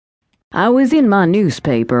I was in my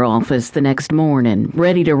newspaper office the next morning,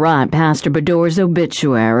 ready to write Pastor Bedore's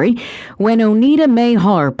obituary, when Onita Mae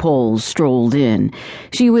Harpole strolled in.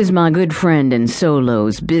 She was my good friend and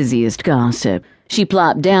Solo's busiest gossip. She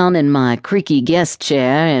plopped down in my creaky guest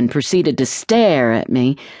chair and proceeded to stare at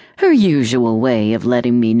me, her usual way of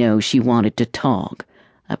letting me know she wanted to talk.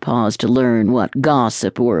 I paused to learn what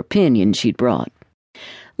gossip or opinion she'd brought.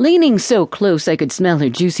 Leaning so close I could smell her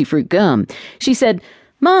juicy fruit gum, she said,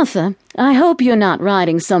 "Martha, I hope you're not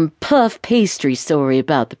writing some puff pastry story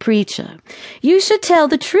about the preacher. You should tell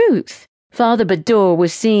the truth. Father Bedore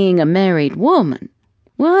was seeing a married woman."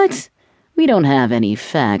 "What? We don't have any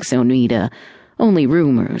facts, Onita. Only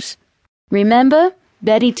rumors." "Remember?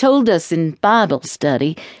 Betty told us in Bible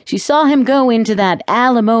study she saw him go into that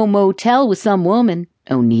Alamo motel with some woman,"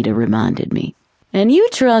 Onita reminded me. "And you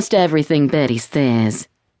trust everything Betty says.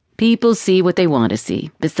 People see what they want to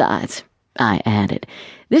see. Besides," I added,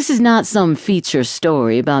 "this is not some feature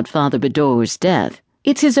story about Father Bedore's death.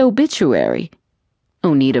 It's his obituary."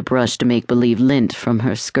 Onita brushed a make-believe lint from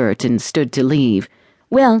her skirt and stood to leave.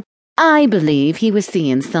 "Well, I believe he was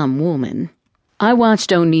seeing some woman." I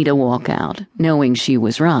watched Onita walk out, knowing she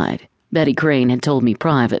was right. Betty Crane had told me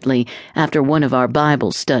privately, after one of our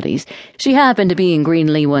Bible studies, she happened to be in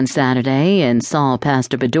Greenlee one Saturday and saw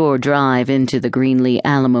Pastor Bedore drive into the Greenlee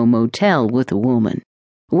Alamo Motel with a woman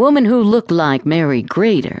who looked like Mary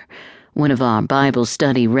Grader, one of our Bible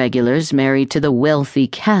study regulars married to the wealthy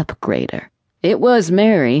Cap Grader. It was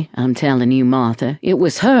Mary, I'm telling you, Martha. It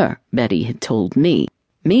was her, Betty had told me.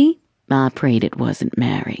 Me? I prayed it wasn't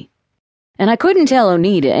Mary. And I couldn't tell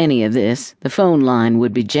Onita any of this. The phone line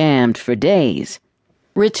would be jammed for days.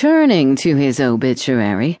 Returning to his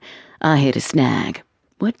obituary, I hit a snag.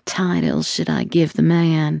 What title should I give the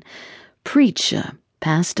man? Preacher,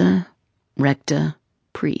 pastor, rector,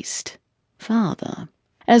 priest, father.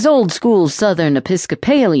 As old-school Southern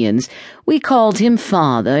Episcopalians, we called him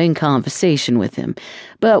Father in conversation with him,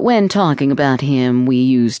 but when talking about him, we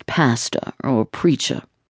used pastor or preacher.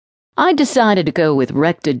 I decided to go with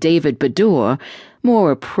Rector David Bedore, more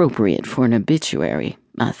appropriate for an obituary,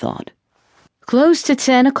 I thought. Close to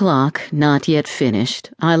 10 o'clock, not yet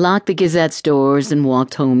finished, I locked the Gazette's doors and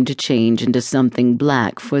walked home to change into something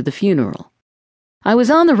black for the funeral. I was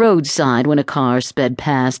on the roadside when a car sped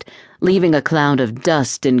past, leaving a cloud of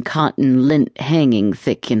dust and cotton lint hanging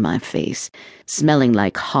thick in my face, smelling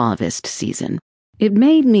like harvest season. It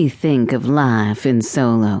made me think of life in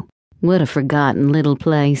Solo. What a forgotten little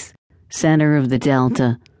place. Center of the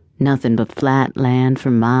Delta, nothing but flat land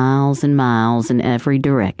for miles and miles in every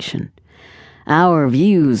direction. Our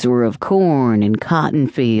views were of corn and cotton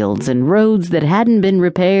fields and roads that hadn't been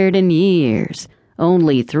repaired in years.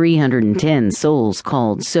 Only 310 souls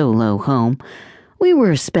called Solo home. We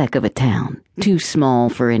were a speck of a town, too small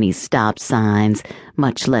for any stop signs,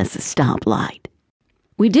 much less a stoplight.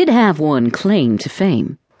 We did have one claim to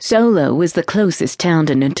fame. Solo was the closest town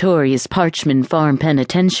to notorious Parchman Farm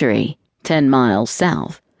Penitentiary, 10 miles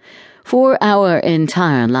south. For our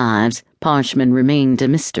entire lives, Parchman remained a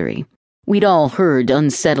mystery. We'd all heard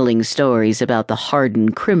unsettling stories about the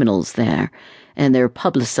hardened criminals there and their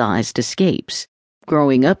publicized escapes.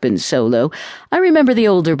 Growing up in Solo, I remember the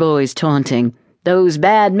older boys taunting, "Those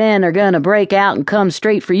bad men are gonna break out and come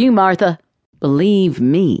straight for you, Martha." Believe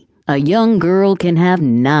me, a young girl can have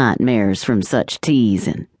nightmares from such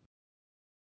teasing.